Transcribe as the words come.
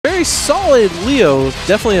very solid Leo.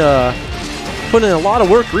 Definitely putting in a lot of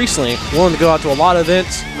work recently. Willing to go out to a lot of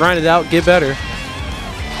events, grind it out, get better.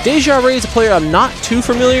 Desjah is a player I'm not too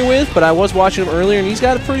familiar with, but I was watching him earlier, and he's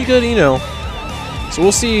got a pretty good Eno. So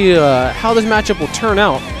we'll see how this matchup will turn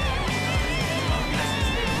out.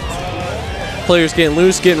 Players getting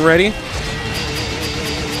loose, getting ready.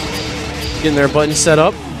 Getting their buttons set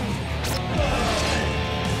up.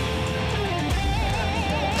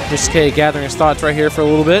 Mr. K gathering his thoughts right here for a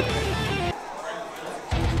little bit.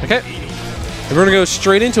 Okay. And we're going to go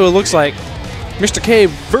straight into it, looks like. Mr. K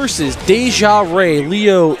versus Desjah,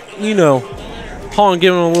 Leo, Eno. Hong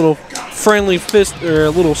giving him a little friendly fist, or a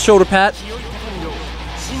little shoulder pat.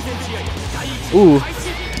 Ooh. All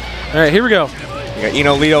right, here we go. You got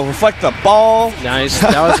Eno, Leo, reflect the ball. Nice.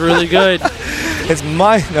 That was really good. It's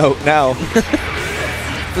my note now.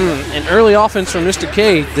 An early offense from Mr.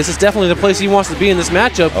 K. This is definitely the place he wants to be in this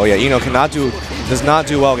matchup. Oh yeah, Eno does not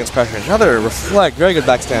do well against pressure. Another reflect, very good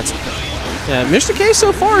back stance. Yeah, Mr. K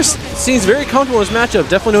so far seems very comfortable in this matchup.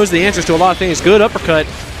 Definitely knows the answers to a lot of things. Good uppercut.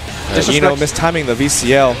 Eno mistiming the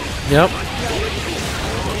VCL. Yep.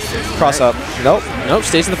 Cross up. Nope. Nope,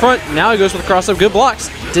 stays in the front. Now he goes for the cross up. Good blocks.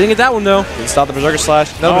 Didn't get that one though. Didn't stop the Berserker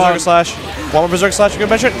Slash. No Berserker Slash. One more Berserker Slash. You can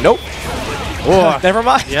mention? Nope. Oh. Never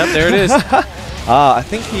mind. Yep, there it is. I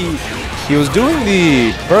think he was doing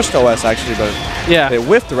the burst OS actually, but yeah, they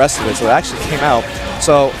whiffed the rest of it, so it actually came out.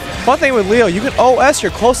 So one thing with Leo, you can OS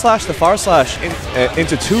your close slash to far slash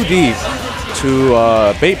into 2D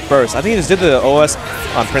to bait burst. I think he just did the OS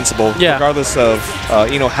on principle, regardless of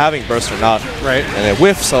Eno having burst or not. Right. And it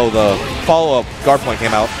whiffed, so the follow-up guard point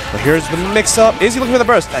came out. But here's the mix-up. Is he looking for the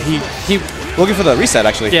burst? He looking for the reset,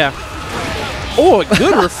 actually. Yeah. Oh,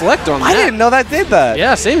 good reflect on that. I didn't know that did that.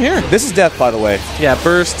 Yeah, same here. This is death, by the way. Yeah,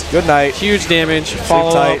 burst. Good night. Huge damage.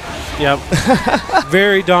 Follow tight. Up. Yep.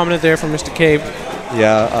 Very dominant there from Mr. K.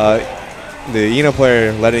 Yeah, the Eno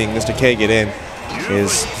player letting Mr. K get in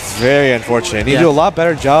is very unfortunate. You do a lot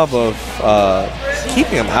better job of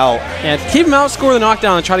keeping him out. Yeah, keep him out, score the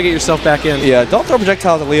knockdown, and try to get yourself back in. Yeah, don't throw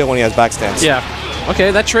projectiles at Leo when he has back stance. Yeah.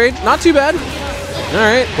 Okay, that trade, not too bad. All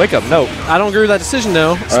right. Wake up, no. I don't agree with that decision,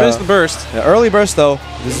 though. Spins the burst. Yeah, early burst, though.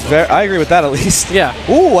 This is very. I agree with that, at least. Yeah.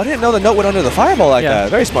 Ooh, I didn't know the note went under the fireball like that.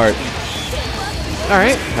 Very smart. All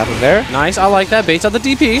right. Happened there. Nice. I like that. Baits out the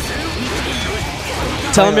DP.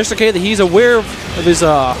 Telling Mr. K that he's aware of his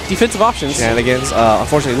defensive options. Shenanigans.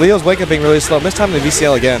 Unfortunately, Leo's wake up being really slow. Missed time in the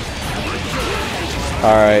VCL again.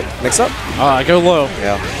 All right. Mix up. Go low.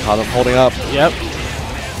 Yeah. Holding up. Yep.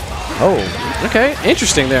 Oh. Okay.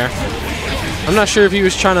 Interesting there. I'm not sure if he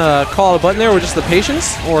was trying to call out a button there or just the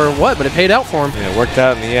patience or what, but it paid out for him. Yeah, it worked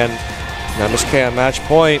out in the end. Now Mr. K on match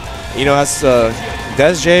point. Eno has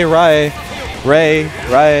Desjah,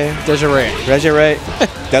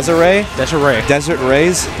 Desert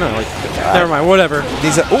Rays. No, never mind, whatever.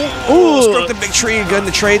 He's struck the big tree, good in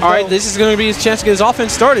the trade. All right, this is going to be his chance to get his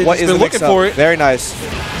offense started. What He's is been looking for it. Very nice.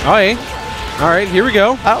 All right, here we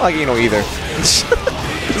go. I don't like Eno either.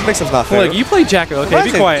 This mix-up's not fair. Look, you play Jacko, okay?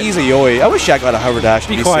 Be quiet. Easy Yoi. I wish Jacko had a hover dash.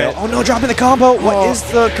 Be quiet. Oh no, dropping the combo. What is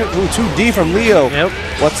the 2D from Leo? Yep.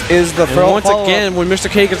 What is the throw? Once again, when Mr.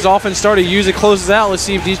 K gets his offense started, usually closes out. Let's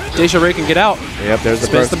see if Desjah can get out. Yep, there's the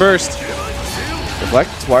Spins burst. the burst.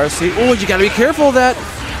 Reflect, wire seat. Oh, you got to be careful of that.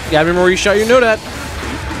 You got to remember where you shot your note at.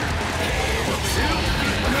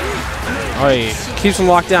 All right, keeps him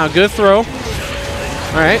locked down. Good throw. All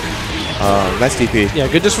right. Nice DP. Yeah,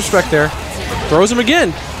 good disrespect there. Throws him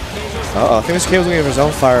again. I think Mr. K was looking for his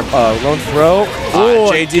own fire. Lone throw.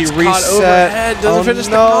 JD reset. Doesn't finish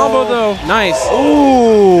the combo though. Nice.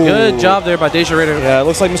 Ooh. Good job there by Desjah. Yeah, it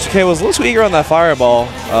looks like Mr. K was a little too eager on that fireball.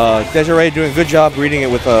 Desjah doing a good job reading it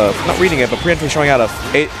with not reading it, but preemptively showing out a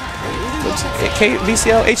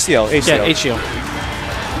VCL, HCL. Yeah, HCL.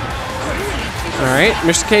 All right,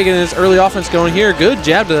 Mr. K getting his early offense going here. Good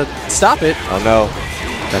jab to stop it. Oh no.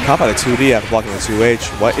 Got caught by the 2D after blocking the 2H.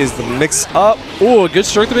 What is the mix-up? Oh, a good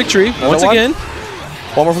stroke the big tree. Once again.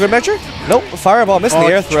 One more for good metric? Nope. Fireball missing the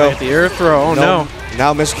air throw. The air throw. Oh no.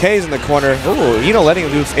 Now Mr. K's in the corner. Ooh, Eno letting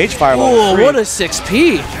him do his H fireball. Oh, what a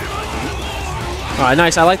 6P. All right,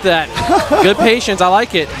 nice. I like that. Good patience. I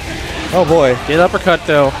like it. Oh boy. Get uppercut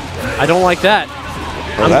though. I don't like that.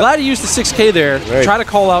 I'm glad he used the 6K there. Try to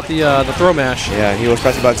call out the throw mash. Yeah, he was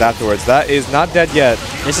pressing buttons afterwards. That is not dead yet.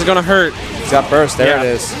 This is gonna hurt. He's got burst. There it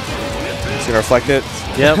is. He's gonna reflect it.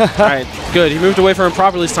 Yep. All right. Good. He moved away from him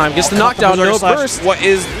properly this time. Gets the knockdown. No burst. What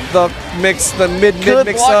is the mix? The mid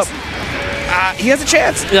mix up. He has a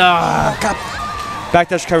chance. Back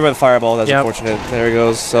dash covered by the fireball. That's unfortunate. There he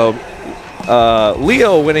goes. So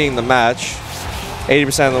Leo winning the match.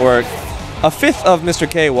 80% of the work. A fifth of Mr.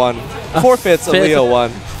 K won. 4/5 of Leo won.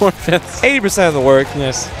 4/5. 80% of the work.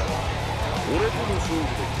 Yes.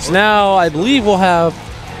 So now I believe we'll have,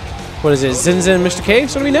 what is it, Zinzin, Mr. K?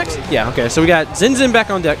 So to be next? Yeah, okay. So we got Zinzin back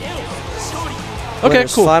on deck. Okay,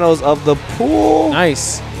 Winners cool. Finals of the pool.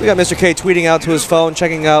 Nice. We got Mr. K tweeting out to his phone,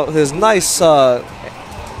 checking out his nice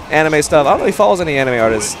anime stuff. I don't know if he follows any anime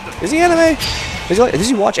artists. Is he anime? Does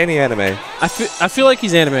he watch any anime? I feel like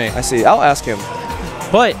he's anime. I see. I'll ask him.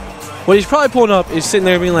 But what he's probably pulling up is sitting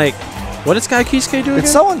there being like, what did Sky Kisuke do Did again?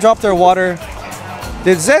 someone drop their water?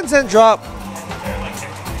 Did Zen drop?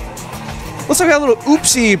 Looks like we got a little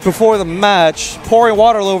oopsie before the match. Pouring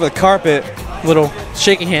water all over the carpet. Little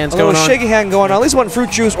shaky hands going on. A little shaky hand going on. At least one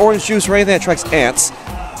fruit juice, orange juice, or anything that attracts ants.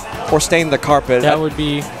 Or stain the carpet. That would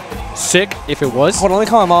be sick if it was. Hold on, let me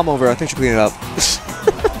call my mom over. I think she'll clean it up.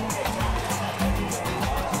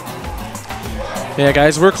 Yeah,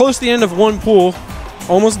 guys, we're close to the end of one pool.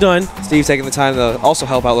 Almost done. Steve taking the time to also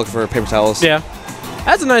help out looking for paper towels. Yeah.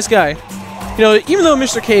 That's a nice guy. You know, even though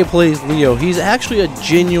Mr. K plays Leo, he's actually a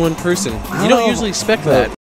genuine person. You don't usually expect that.